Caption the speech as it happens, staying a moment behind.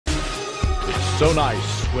So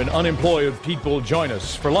nice when unemployed people join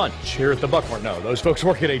us for lunch here at the Buckhorn. No, those folks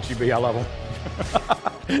work at HEB. I love them.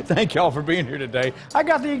 Thank y'all for being here today. I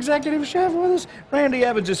got the executive chef with us. Randy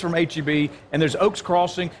Evans is from HEB, and there's Oaks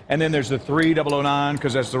Crossing, and then there's the 3009,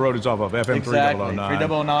 because that's the road it's off of, FM Exactly, 3009.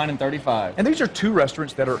 3009 and 35. And these are two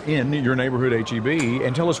restaurants that are in your neighborhood HEB,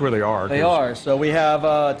 and tell us where they are. They are. So we have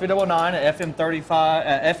 3009 at FM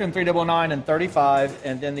 35, FM 3009 and 35,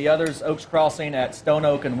 and then the others, Oaks Crossing at Stone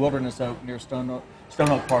Oak and Wilderness Oak near Stone Oak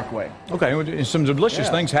Parkway. Okay, and some delicious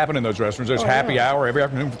things happen in those restaurants. There's happy hour every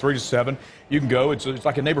afternoon from 3 to 7. You can go. It's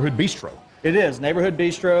like a neighborhood bistro. It is. Neighborhood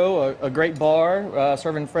bistro, a great bar,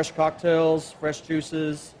 serving fresh cocktails, fresh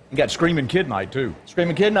juices. You got Screaming Kid Night, too.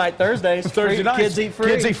 Screaming Kid Night Thursdays. Thursday nights. Kids eat free.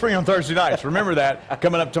 Kids eat free on Thursday nights. Remember that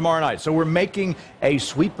coming up tomorrow night. So we're making a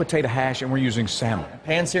sweet potato hash, and we're using salmon.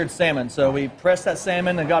 Pan-seared salmon. So we pressed that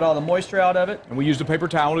salmon and got all the moisture out of it. And we used a paper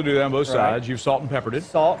towel to do that on both sides. You've salt and peppered it.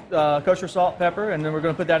 Salt, kosher salt, pepper, and then we're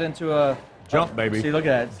going to put that into a... Jump, baby. See, look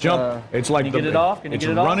at that. Jump. It's like can you get it off? Can you get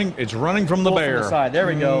it running, off? It's running from the Pull bear. From the side. There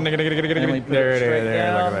we go. And we put there it it is. straight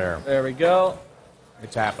down. Look there. There we go.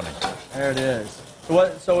 It's happening. There it is.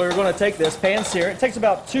 So we're going to take this, pan-sear. It takes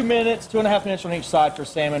about 2 minutes, 2.5 minutes on each side for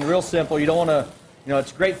salmon. Real simple. You don't want to,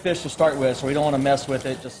 it's great fish to start with, so we don't want to mess with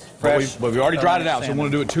it. Just fresh. But we already dried it out, salmon. so we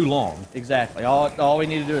want to do it too long. Exactly. All we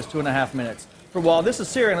need to do is 2.5 minutes. While this is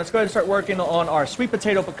searing, let's go ahead and start working on our sweet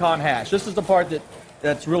potato pecan hash. This is the part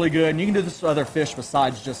that's really good, and you can do this with other fish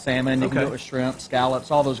besides just salmon. You can do it with shrimp, scallops,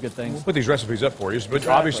 all those good things. We'll put these recipes up for you, but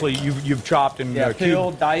obviously you've chopped and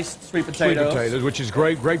peeled, diced sweet potatoes. Which is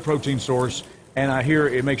great protein source, and I hear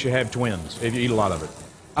it makes you have twins if you eat a lot of it.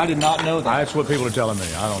 I did not know that. That's what people are telling me.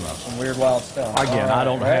 I don't know. Some weird, wild stuff. Again, I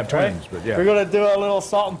don't have twins, but yeah. We're going to do a little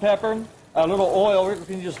salt and pepper. A little oil. We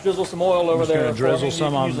can just drizzle some oil over there. Just drizzle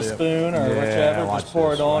some on. Use a spoon or whichever. Just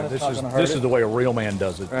pour it on. This is the way a real man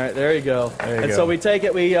does it. All right, there you go. So we take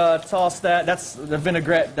it, we toss that. That's the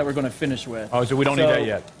vinaigrette that we're going to finish with. Oh, so we don't need that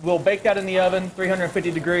yet. We'll bake that in the oven,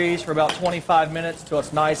 350 degrees for about 25 minutes till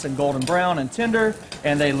it's nice and golden brown and tender,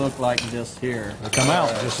 and they look like this here. They come out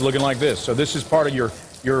just looking like this. So this is part of your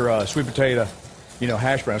sweet potato,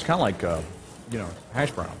 hash brown. It's kind of like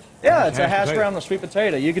hash browns. Yeah, it's a hash brown with sweet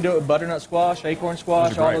potato. You can do it with butternut squash, acorn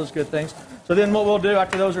squash, all those good things. So then what we'll do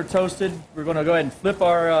after those are toasted, we're going to go ahead and flip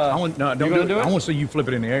our... don't do it. I want to see you flip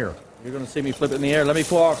it in the air. You're going to see me flip it in the air. Let me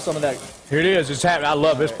pull off some of that. Here it is. It's happening. I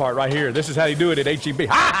love this part right here. This is how you do it at HEB.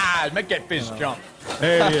 Ha! Make that fish jump.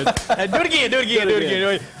 There it is. Do it again. Do it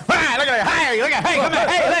again. Ah, look at that. Hey, come on.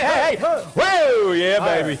 Hey. Whoa,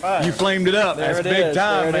 yeah, baby. You flamed it up. That's big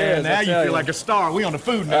time, man. Now you feel like a star. We on the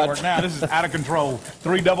Food Network now. This is out of control.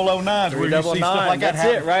 3009 where you see stuff like that. That's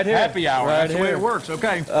it, right here. Happy hour. Right That's the way it works.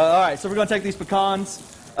 Okay. All right, so we're going to take these pecans.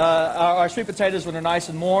 Our sweet potatoes, when they're nice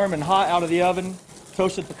and warm and hot out of the oven,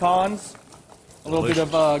 toasted pecans, a little bit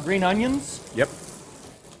of green onions. Yep.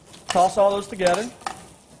 Toss all those together.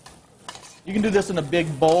 You can do this in a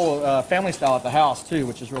big bowl, family style at the house too,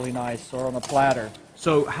 which is really nice, or on a platter.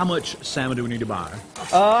 So how much salmon do we need to buy?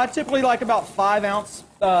 I typically like about 5-ounce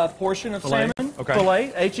portion of salmon. Okay.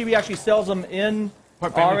 Fillet. HEB actually sells them in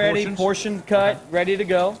already portion cut, ready to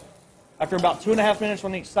go. After about 2.5 minutes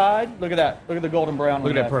on each side, look at that. Look at the golden brown.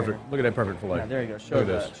 Look at that perfect. Look at that perfect fillet. Yeah, there you go. Show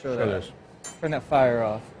that. Show this. Turn that fire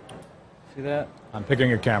off. See that? I'm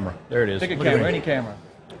picking a camera. There it is. Pick a camera, any camera.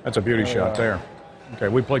 That's a beauty shot there. Okay,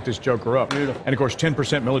 we plate this joker up. Beautiful. And of course,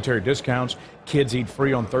 10% military discounts. Kids eat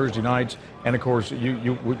free on Thursday nights. And of course,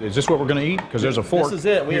 is this what we're going to eat? Because there's a fork. This is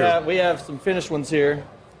it. We have some finished ones here.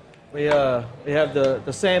 We have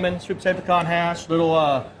the salmon, sweet potato pecan hash,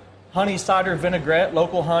 little honey cider vinaigrette,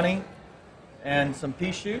 local honey, and some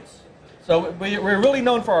pea shoots. So we're really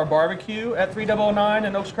known for our barbecue at 3009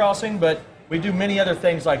 and Oaks Crossing, but we do many other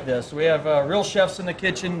things like this. We have real chefs in the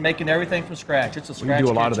kitchen making everything from scratch. It's a scratch kitchen.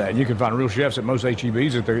 We do a lot of that. And you can find real chefs at most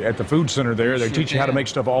HEBs at the food center there. They teach you how to make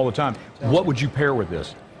stuff all the time. What would you pair with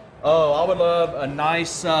this? Oh, I would love a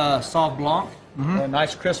nice Sauv Blanc, a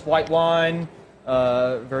nice crisp white wine,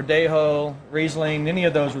 Verdejo, Riesling. Any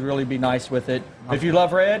of those would really be nice with it. If you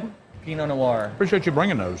love red, Pinot Noir. Appreciate you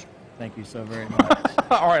bringing those. Thank you so very much.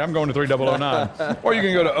 All right, I'm going to 3009. Or you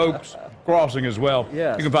can go to Oaks Crossing as well.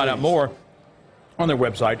 Yes, you can find out more on their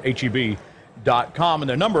website, heb.com. And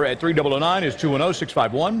their number at 3009 is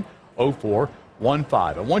 210-651-0415.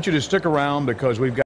 I want you to stick around because we've got